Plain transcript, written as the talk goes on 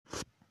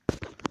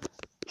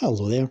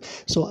Hello there.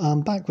 So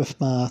I'm back with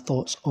my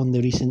thoughts on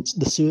the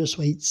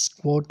Suicide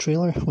Squad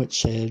trailer,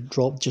 which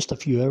dropped just a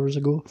few hours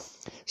ago.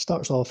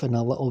 Starts off in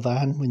a little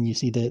van when you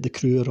see the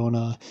crew are on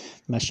a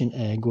mission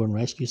to go and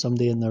rescue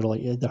somebody, and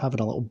they're having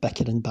a little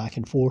bickering back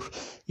and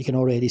forth. You can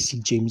already see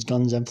James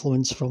Gunn's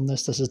influence from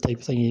this. This is the type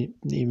of thing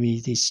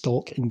he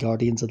stock in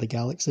Guardians of the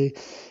Galaxy.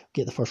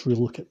 Get the first real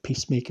look at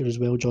Peacemaker as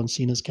well, John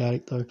Cena's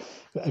character.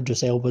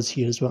 Idris Elba's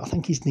here as well. I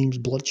think his name's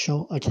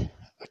Bloodshot. I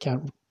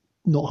can't.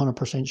 Not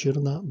 100% sure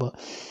on that, but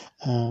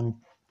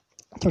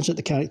turns out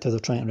the character they're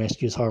trying to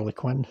rescue is Harley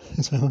Quinn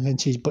as well,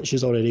 and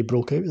she's already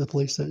broke out of the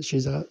place that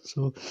she's at.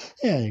 So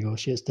yeah, there you go.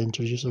 She has to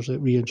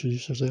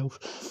reintroduce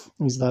herself.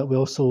 Is that we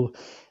also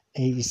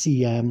you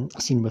see a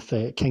scene with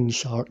King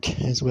Shark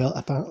as well.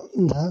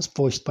 Apparently that's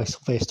voiced by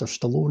Sylvester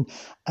Stallone.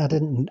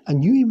 I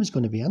knew he was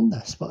going to be in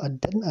this, but I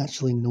didn't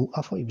actually know.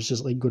 I thought he was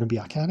just like going to be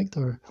a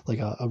character, like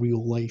a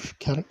real life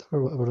character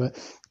or whatever.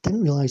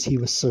 Didn't realise he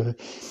was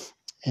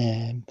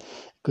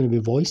going to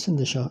be voicing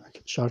the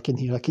shark in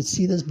here. I could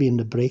see this being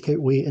the breakout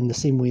way in the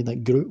same way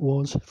that Groot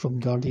was from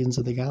Guardians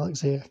of the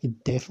Galaxy. I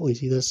could definitely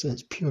see this.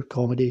 It's pure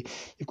comedy.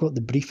 You've got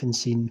the briefing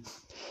scene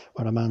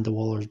where Amanda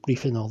Waller's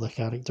briefing all the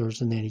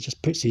characters, and then he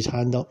just puts his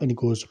hand up and he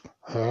goes,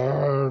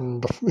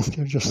 and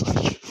you're just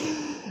like,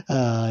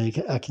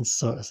 I can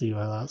sort of see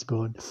where that's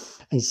going.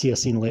 And you see a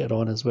scene later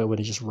on as well when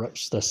he just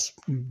rips this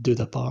dude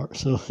apart.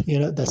 So,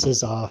 this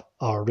is a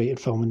R-rated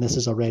film, and this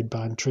is a red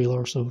band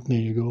trailer, so there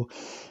you go.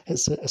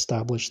 It's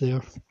established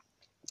there.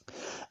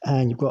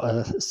 And you've got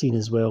a scene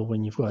as well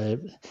when you've got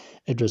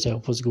Idris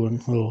Elba's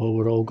going, oh,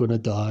 we're all going to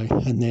die.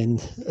 And then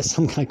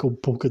some guy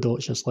called Polka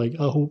Dot's just like,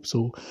 I hope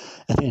so.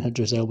 And then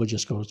Idris Elba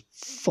just goes,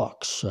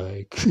 fuck's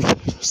sake.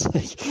 Just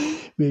like,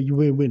 we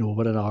know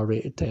we're in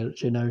R-rated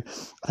territory now.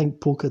 I think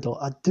Polka Dot,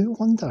 I do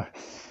wonder,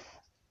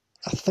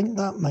 I think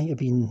that might have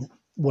been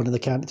one of the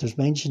characters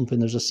mentioned when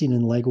there's a scene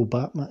in the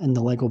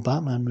Lego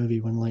Batman movie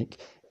when, like,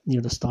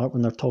 near the start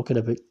when they're talking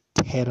about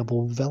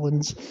terrible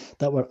villains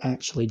that were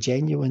actually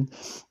genuine.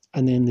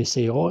 And then they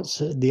say,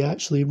 they're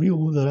actually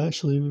real,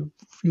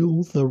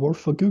 they're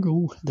worth a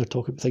Google. They're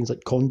talking about things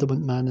like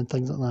Condiment Man and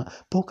things like that.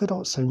 Polka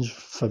Dot sounds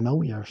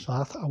familiar, so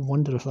I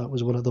wonder if that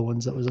was one of the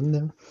ones that was in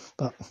there.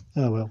 But,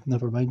 oh well,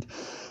 never mind.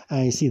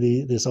 I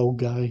see this old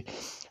guy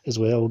as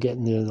well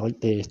getting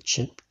the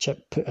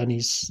chip put in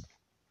his...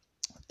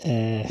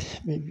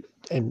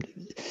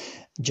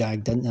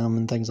 jagged into them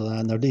and things like that,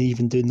 and they're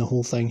even doing the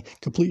whole thing,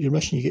 complete your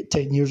mission, you get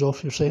 10 years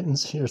off your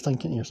sentence. You're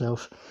thinking to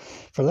yourself,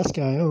 for this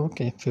guy, oh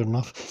okay, fair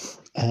enough.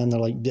 And they're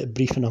like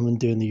briefing him and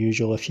doing the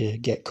usual, if you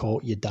get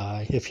caught you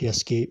die, if you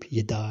escape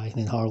you die. And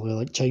then Harley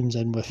like chimes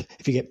in with,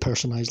 if you get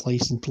personalised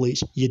license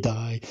plates you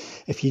die,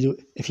 if you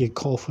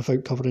cough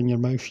without covering your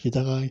mouth you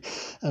die.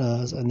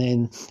 And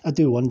then I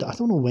do wonder, I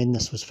don't know when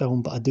this was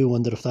filmed, but I do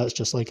wonder if that's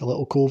just like a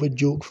little COVID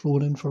joke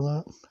thrown in for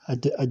that.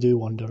 I do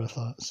wonder if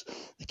that's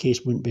the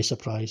case. Wouldn't be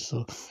surprised.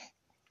 So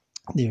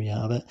there you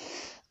have it.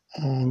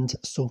 And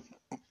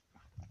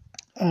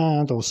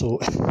also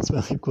as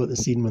well, you've got the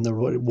scene when they're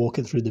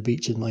walking through the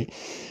beach and like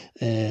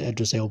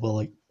Idris Elba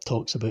like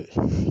talks about,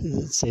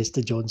 says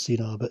to John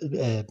Cena about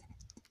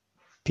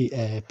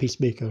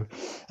Peacemaker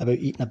about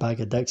eating a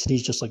bag of dicks, and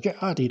he's just like, yeah,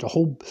 I'd eat a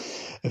whole,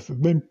 if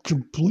I'm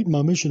completing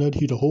my mission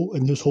I'd eat a whole,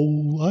 and this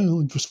whole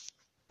island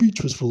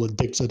beach was full of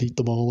dicks, I'd eat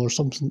them all, or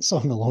something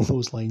along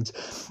those lines.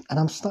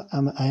 And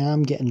I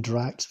am getting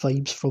Drax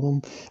vibes from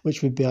him,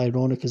 which would be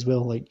ironic as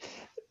well, like,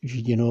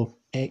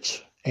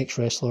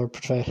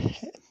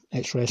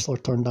 ex-wrestler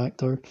turned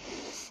actor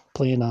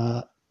playing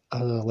a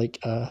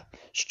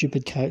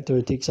stupid character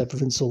who takes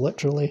everything so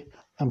literally.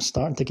 I'm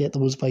starting to get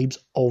those vibes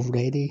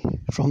already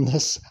from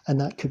this, and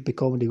that could be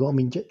comedy. I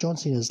mean, John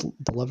Cena's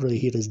delivery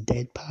here is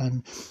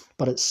deadpan,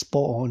 but it's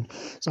spot on.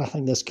 So I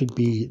think this could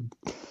be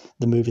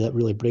the movie that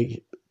really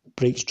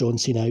breaks John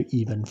Cena out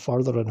even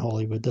further in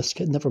Hollywood.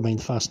 Never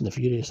mind Fast and the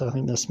Furious. I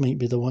think this might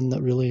be the one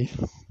that really,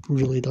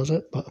 really does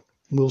it, but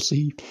we'll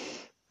see.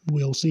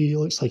 We'll see. It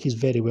looks like he's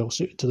very well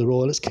suited to the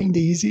role, and it's kind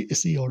of easy to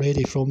see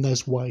already from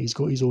this why he's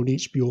got his own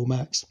HBO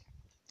Max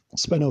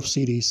spin-off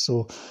series.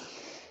 So,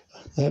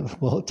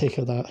 well, take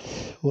of that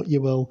what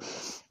you will.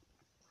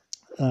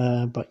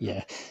 But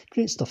yeah,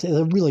 great stuff. It's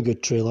a really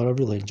good trailer. I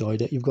really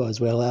enjoyed it. You've got as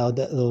well,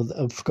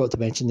 I forgot to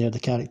mention there, the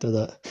character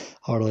that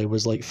Harley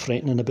was like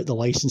threatening about the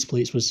license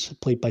plates was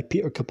played by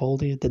Peter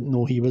Capaldi. I didn't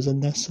know he was in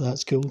this, so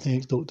that's cool.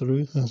 Thanks, Doctor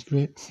Who. That's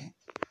great.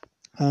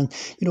 And,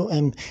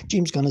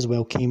 James Gunn as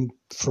well came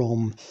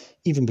from,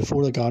 even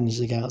before the Guardians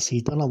of the Galaxy,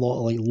 he'd done a lot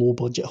of like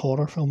low-budget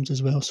horror films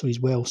as well, so he's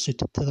well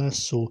suited to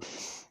this. So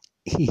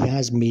he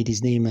has made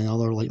his name in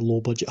other like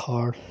low-budget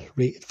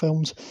horror-rated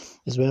films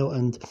as well.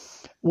 And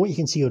what you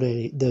can see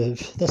already,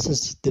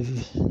 this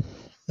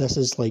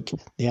is like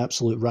the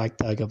absolute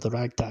ragtag of the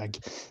ragtag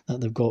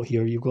that they've got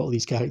here. You've got all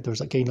these characters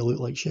that kind of look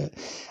like shit,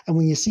 and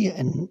when you see it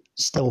in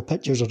still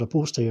pictures or a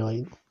poster, you're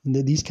like,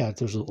 these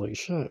characters look like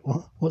shit.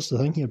 What's the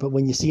thing here? But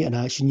when you see it in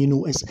action,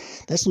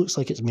 this looks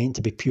like it's meant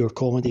to be pure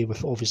comedy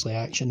with obviously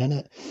action in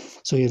it.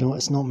 So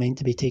it's not meant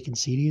to be taken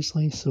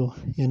seriously. So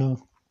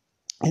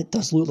it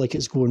does look like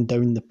it's going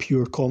down the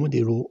pure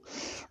comedy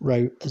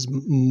route as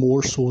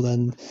more so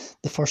than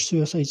the first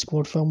Suicide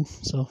Squad film.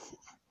 So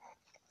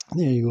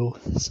there you go.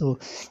 So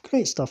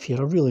great stuff here.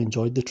 I really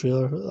enjoyed the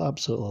trailer.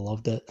 Absolutely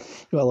loved it.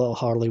 You got a little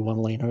Harley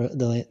one-liner at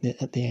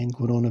the end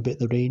going on about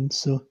the rain.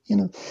 So,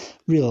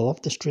 really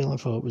loved this trailer. I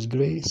thought it was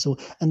great. So,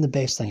 and the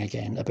best thing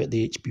again about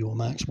the HBO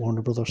Max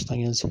Warner Brothers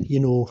thing is,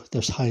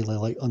 there's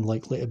highly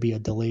unlikely to be a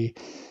delay.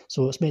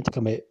 So it's meant to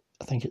come out,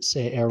 I think it's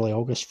early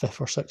August, 5th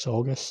or 6th of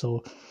August.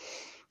 So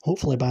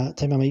hopefully by that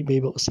time I might be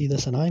able to see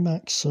this in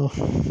IMAX, so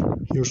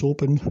here's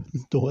hoping.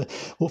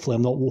 Hopefully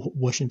I'm not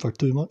wishing for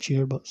too much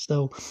here, but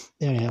still,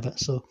 there you have it.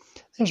 So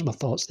there's my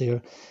thoughts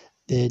there.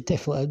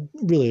 Definitely, I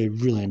really,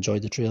 really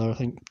enjoyed the trailer. I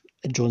think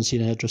John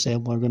Cena and Idris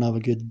Elba are going to have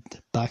a good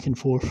back and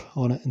forth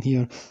on it, and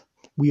here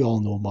we all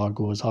know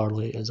Margot as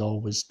Harley is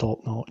always top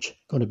notch.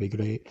 Going to be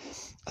great.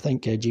 I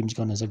think James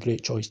Gunn is a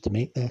great choice to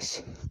make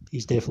this.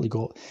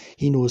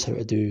 He knows how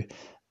to do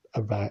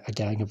a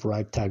gang of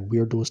ragtag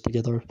weirdos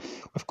together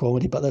with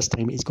comedy, but this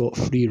time he's got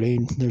free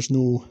reign. There's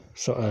no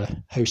sort of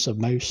House of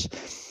Mouse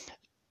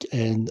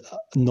and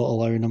not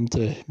allowing him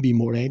to be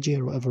more edgy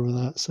or whatever with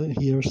that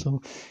here.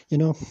 So,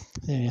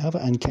 there you have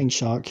it. And King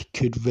Shark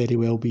could very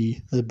well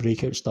be the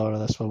breakout star of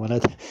this film.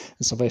 And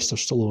Sylvester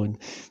Stallone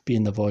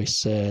being the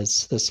voice,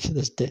 there's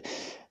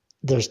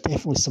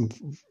definitely some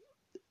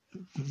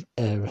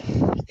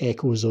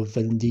echoes of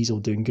Vin Diesel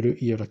doing Groot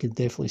here. I could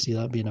definitely see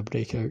that being a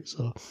breakout.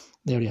 So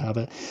there you have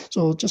it.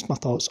 So just my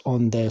thoughts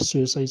on the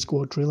Suicide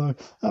Squad trailer.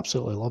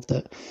 Absolutely loved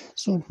it.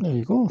 So there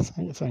you go.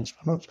 Thanks very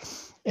much.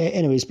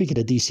 Anyway, speaking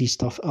of DC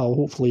stuff, I'll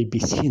hopefully be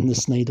seeing the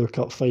Snyder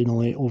Cut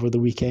finally over the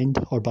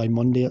weekend or by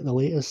Monday at the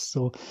latest.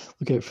 So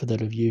look out for the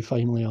review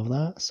finally of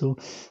that. So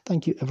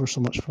thank you ever so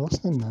much for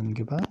listening, and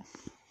goodbye.